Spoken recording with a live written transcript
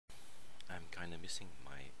missing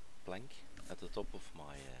my blank at the top of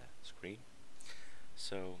my screen.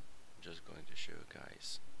 So I'm just going to show you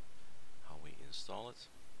guys how we install it.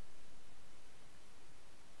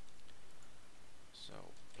 So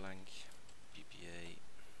blank PPA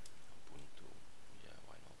Ubuntu, yeah,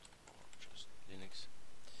 why not, or just Linux.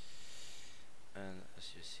 And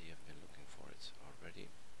as you see, I've been looking for it already.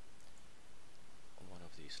 One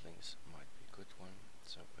of these links might be a good one.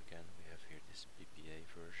 So again, we have here this PPA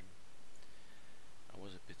version. I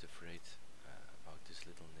was a bit afraid about this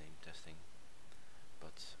little name testing,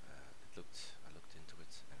 but I looked into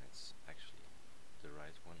it and it's actually the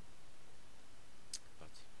right one.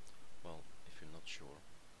 But well, if you're not sure,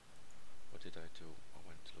 what did I do? I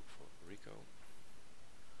went to look for Rico.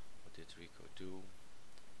 What did Rico do?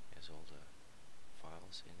 He has all the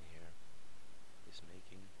files in here he's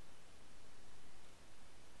making.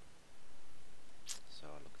 So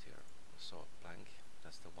I looked here, I saw blank,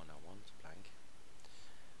 that's the one I want, blank,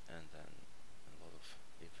 and then a lot of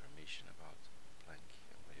information about blank,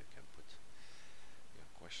 where you can put your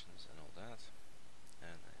questions and all that,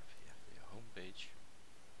 and you have your home page,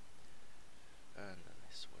 and then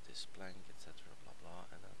this what is blank, etc, blah blah,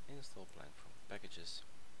 and then install blank from packages.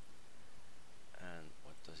 And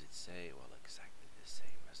what does it say? Well, exactly the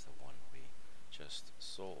same as the one we just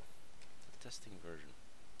saw, the testing version.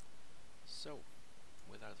 So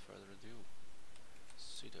without further ado,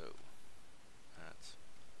 sudo apt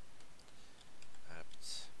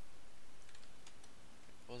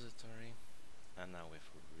repository, and now if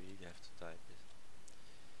we really have to type it,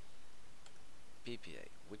 PPA.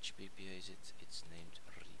 Which PPA is it? It's named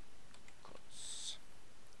records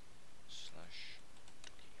 /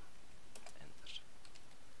 enter.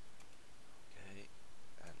 Okay,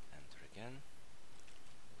 and enter again.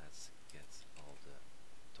 Let's get all the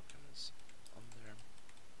documents on there.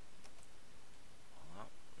 Voila.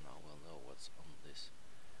 Now we'll know what's on this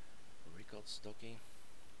records docky.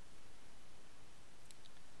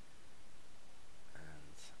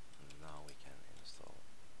 And now we can install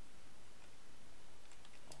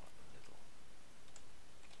our little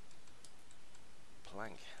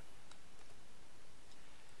plank.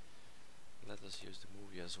 Let us use the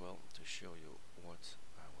movie as well to show you what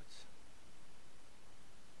I would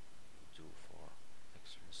do for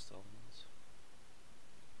extra installments.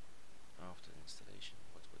 After installation,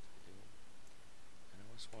 what would we do? And I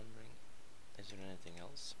was wondering, is there anything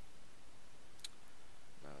else?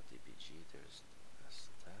 Now DBG, there's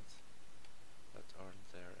that, but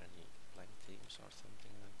aren't there any blank themes or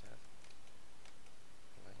something like that?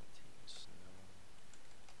 Blank themes, no.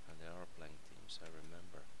 And there are blank themes, I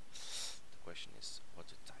remember. The question is what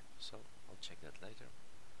to type, so I'll check that later.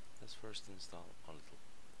 Let's first install our little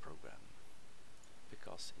program,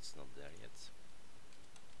 because it's not there yet,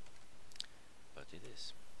 but it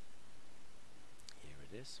is. Here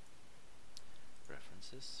it is.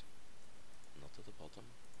 Preferences, not at the bottom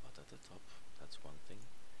but at the top, that's one thing.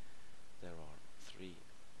 There are 3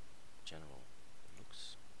 general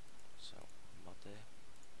looks, so matte,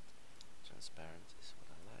 transparent is what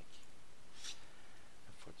I like,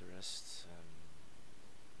 and for the rest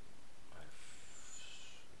I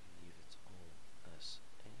leave it all as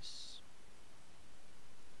is.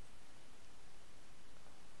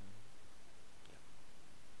 Yeah,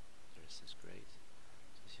 the rest is great.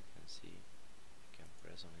 So as you can see, you can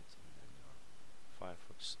press on it and then your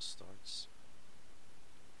Firefox starts.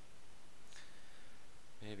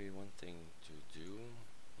 Maybe one thing to do,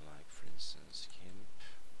 like for instance GIMP,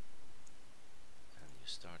 and you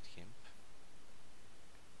start GIMP,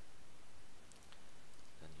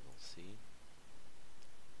 then you will see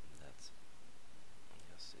that,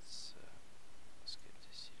 yes, it's skip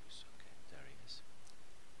this use. Okay, there he is.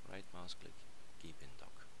 Right mouse click, keep in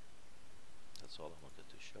dock. That's all I wanted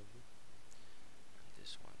to show you. And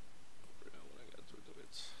this one, I want to get rid of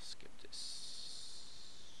it. Skip this.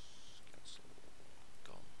 Cancel.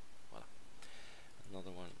 Gone. Voila.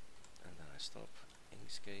 Another one, and then I stop.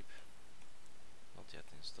 Inkscape. Not yet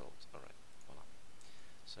installed. Alright. Voila.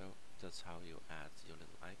 So that's how you add your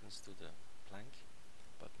little icons to the blank.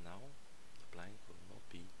 But now the blank will not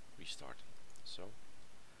be restarting. So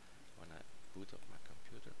when I boot up my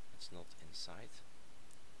computer, it's not inside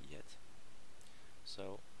yet.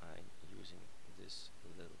 So I'm using this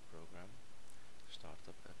little program,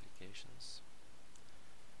 startup applications,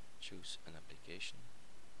 choose an application,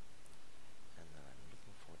 and then I'm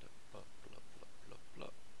looking for the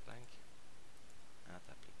blank, add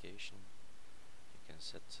application. You can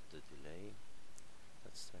set the delay,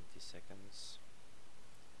 that's 20 seconds,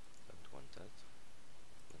 don't want that,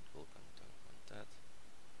 don't want that.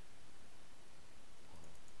 Or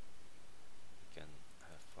you can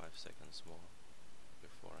have 5 seconds more,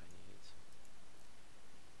 before I need it.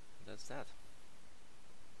 And that's that.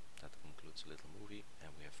 That concludes a little movie,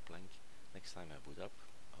 and we have blank. Next time I boot up,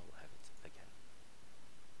 I'll have it again.